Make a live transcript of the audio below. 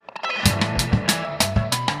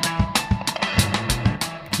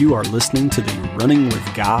You are listening to the Running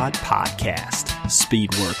with God podcast,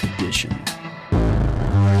 Speedwork Edition.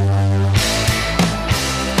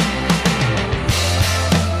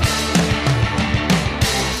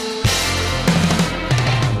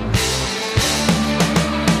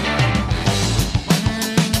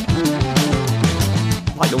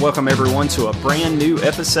 Welcome everyone to a brand new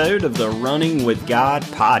episode of the Running with God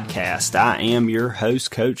podcast. I am your host,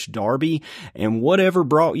 Coach Darby, and whatever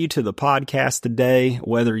brought you to the podcast today,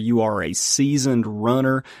 whether you are a seasoned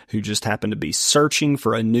runner who just happened to be searching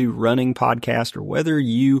for a new running podcast, or whether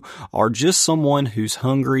you are just someone who's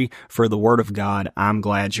hungry for the Word of God, I'm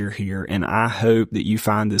glad you're here, and I hope that you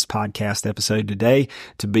find this podcast episode today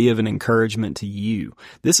to be of an encouragement to you.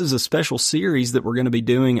 This is a special series that we're going to be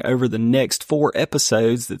doing over the next 4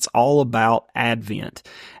 episodes that's all about Advent.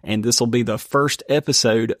 And this will be the first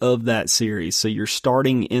episode of that series. So you're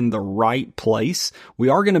starting in the right place. We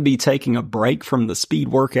are going to be taking a break from the speed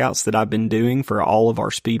workouts that I've been doing for all of our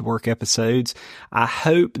speed work episodes. I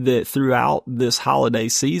hope that throughout this holiday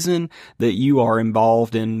season that you are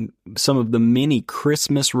involved in some of the many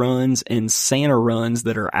Christmas runs and Santa runs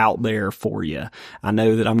that are out there for you. I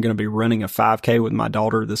know that I'm going to be running a 5K with my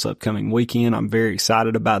daughter this upcoming weekend. I'm very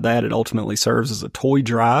excited about that. It ultimately serves as a toy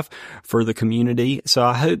drive for the community. So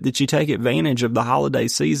I hope that you take advantage of the holiday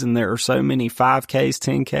season. There are so many 5Ks,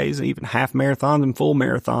 10Ks, even half marathons and full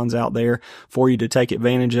marathons out there for you to take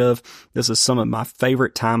advantage of. This is some of my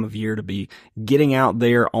favorite time of year to be getting out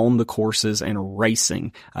there on the courses and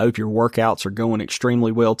racing. I hope your workouts are going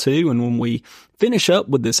extremely well too. And when we finish up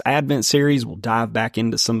with this Advent series, we'll dive back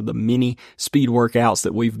into some of the mini speed workouts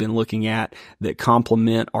that we've been looking at that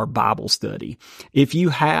complement our Bible study. If you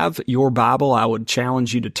have your Bible, I would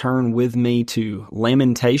challenge you to turn with me to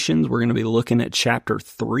Lamentations. We're going to be looking at chapter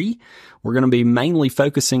 3. We're going to be mainly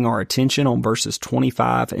focusing our attention on verses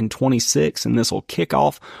 25 and 26, and this will kick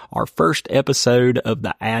off our first episode of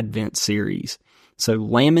the Advent series. So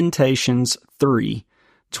Lamentations 3,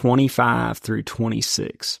 25 through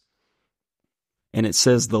 26. And it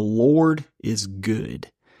says, "The Lord is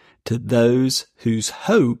good to those whose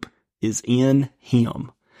hope is in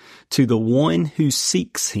Him. To the one who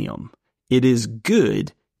seeks Him, it is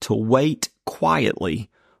good to wait quietly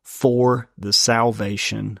for the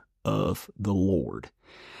salvation of the Lord."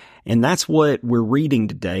 And that's what we're reading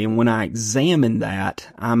today. And when I examine that,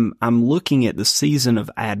 I'm looking at the season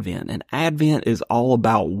of Advent. And Advent is all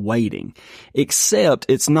about waiting. Except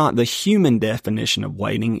it's not the human definition of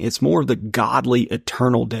waiting. It's more of the godly,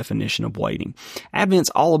 eternal definition of waiting.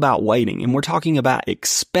 Advent's all about waiting. And we're talking about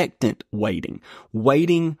expectant waiting.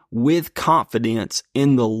 Waiting with confidence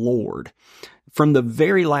in the Lord. From the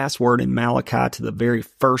very last word in Malachi to the very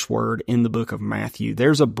first word in the book of Matthew,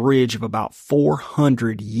 there's a bridge of about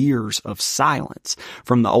 400 years of silence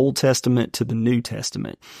from the Old Testament to the New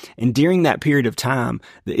Testament. And during that period of time,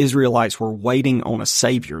 the Israelites were waiting on a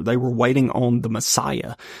Savior. They were waiting on the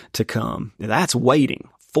Messiah to come. That's waiting.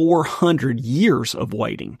 400 years of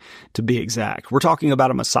waiting, to be exact. We're talking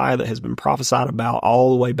about a Messiah that has been prophesied about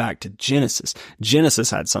all the way back to Genesis.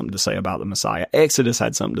 Genesis had something to say about the Messiah. Exodus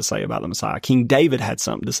had something to say about the Messiah. King David had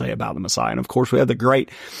something to say about the Messiah. And of course, we have the great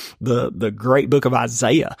book of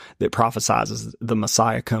Isaiah that prophesizes the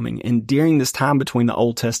Messiah coming. And during this time between the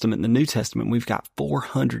Old Testament and the New Testament, we've got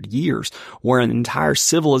 400 years where an entire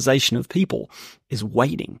civilization of people is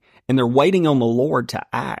waiting. And they're waiting on the Lord to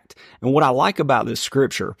act. And what I like about this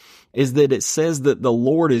scripture is that it says that the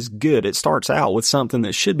Lord is good. It starts out with something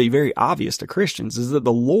that should be very obvious to Christians, is that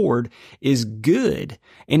the Lord is good.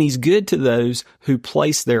 And He's good to those who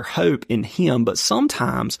place their hope in Him. But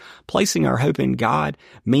sometimes placing our hope in God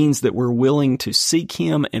means that we're willing to seek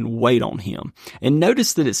Him and wait on Him. And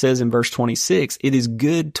notice that it says in verse 26, it is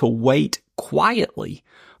good to wait quietly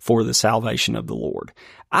for the salvation of the Lord.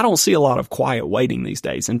 I don't see a lot of quiet waiting these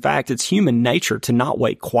days. In fact, it's human nature to not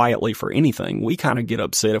wait quietly for anything. We kind of get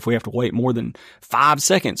upset if we have to wait more than 5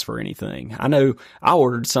 seconds for anything. I know I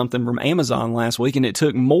ordered something from Amazon last week and it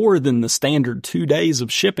took more than the standard 2 days of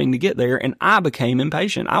shipping to get there, and I became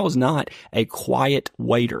impatient. I was not a quiet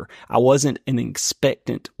waiter. I wasn't an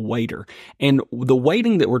expectant waiter. And the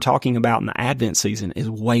waiting that we're talking about in the Advent season is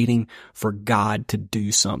waiting for God to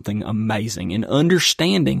do something amazing and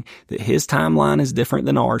understanding that His timeline is different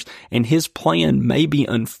than ours, and His plan may be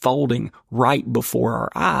unfolding right before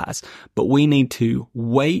our eyes, but we need to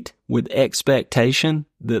wait with expectation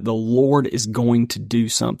that the Lord is going to do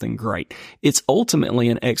something great. It's ultimately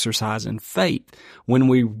an exercise in faith. When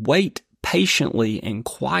we wait patiently and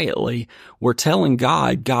quietly, we're telling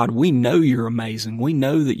God, God, we know you're amazing. We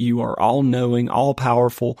know that you are all-knowing,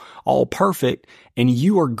 all-powerful, all-perfect, and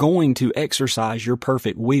you are going to exercise your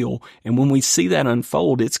perfect will. And when we see that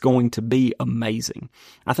unfold, it's going to be amazing.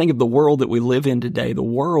 I think of the world that we live in today. The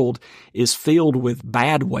world is filled with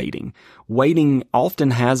bad waiting. Waiting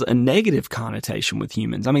often has a negative connotation with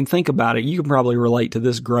humans. I mean, think about it. You can probably relate to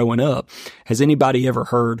this growing up. Has anybody ever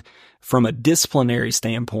heard, from a disciplinary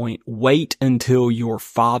standpoint, wait until your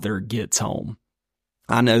father gets home?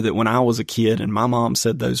 I know that when I was a kid and my mom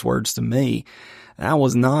said those words to me, that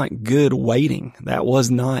was not good waiting. That was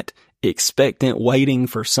not expectant waiting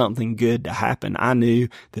for something good to happen. I knew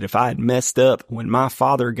that if I had messed up when my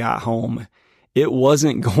father got home, it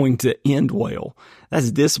wasn't going to end well. That's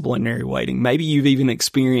disciplinary waiting. Maybe you've even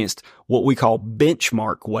experienced what we call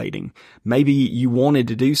benchmark waiting. Maybe you wanted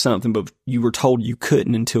to do something, but you were told you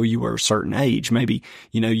couldn't until you were a certain age. Maybe,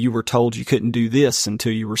 you were told you couldn't do this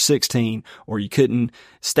until you were 16, or you couldn't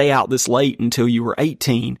stay out this late until you were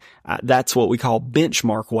 18. That's what we call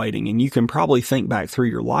benchmark waiting. And you can probably think back through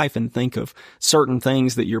your life and think of certain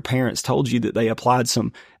things that your parents told you that they applied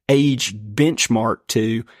some age benchmark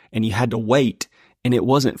to, and you had to wait, and it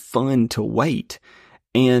wasn't fun to wait.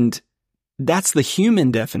 And that's the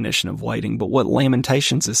human definition of waiting. But what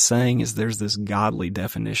Lamentations is saying is there's this godly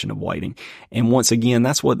definition of waiting. And once again,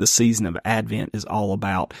 that's what the season of Advent is all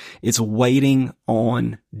about. It's waiting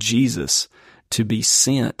on Jesus to be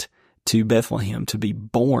sent to Bethlehem, to be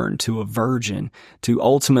born to a virgin, to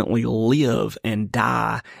ultimately live and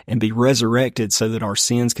die and be resurrected so that our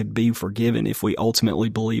sins could be forgiven if we ultimately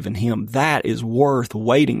believe in him. That is worth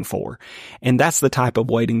waiting for. And that's the type of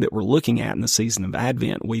waiting that we're looking at in the season of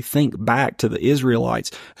Advent. We think back to the Israelites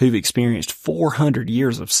who've experienced 400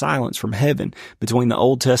 years of silence from heaven between the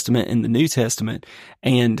Old Testament and the New Testament,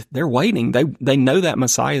 and they're waiting. They know that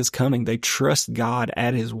Messiah is coming. They trust God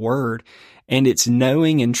at his word. And it's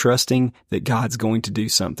knowing and trusting that God's going to do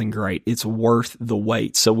something great. It's worth the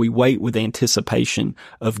wait. So we wait with anticipation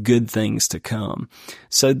of good things to come.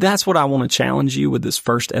 So that's what I want to challenge you with this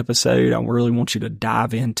first episode. I really want you to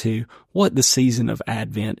dive into what the season of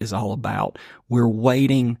Advent is all about. We're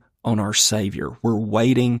waiting on our Savior. We're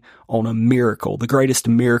waiting on a miracle, the greatest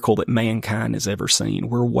miracle that mankind has ever seen.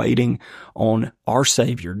 We're waiting on our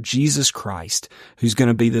Savior, Jesus Christ, who's going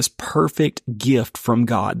to be this perfect gift from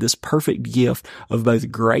God, this perfect gift of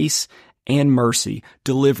both grace and mercy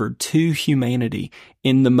delivered to humanity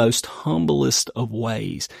in the most humblest of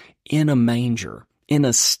ways, in a manger, in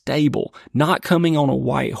a stable, not coming on a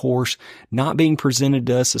white horse, not being presented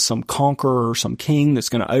to us as some conqueror or some king that's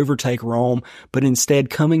going to overtake Rome, but instead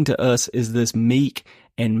coming to us as this meek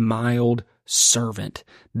and mild servant.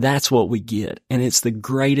 That's what we get. And it's the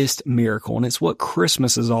greatest miracle. And it's what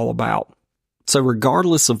Christmas is all about. So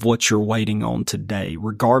regardless of what you're waiting on today,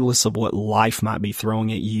 regardless of what life might be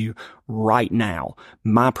throwing at you right now,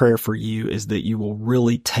 my prayer for you is that you will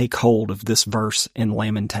really take hold of this verse in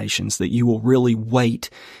Lamentations, that you will really wait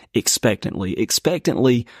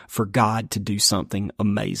expectantly for God to do something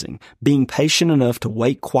amazing. Being patient enough to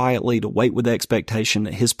wait quietly, to wait with expectation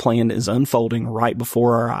that his plan is unfolding right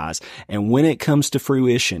before our eyes. And when it comes to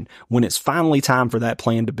fruition, when it's finally time for that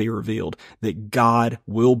plan to be revealed, that God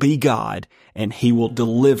will be God and he will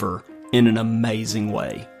deliver in an amazing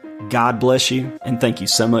way. God bless you, and thank you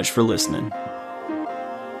so much for listening.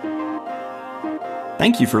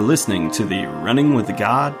 Thank you for listening to the Running with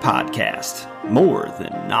God podcast, more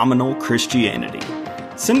than nominal Christianity.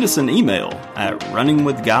 Send us an email at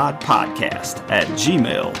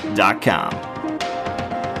runningwithgodpodcast@gmail.com.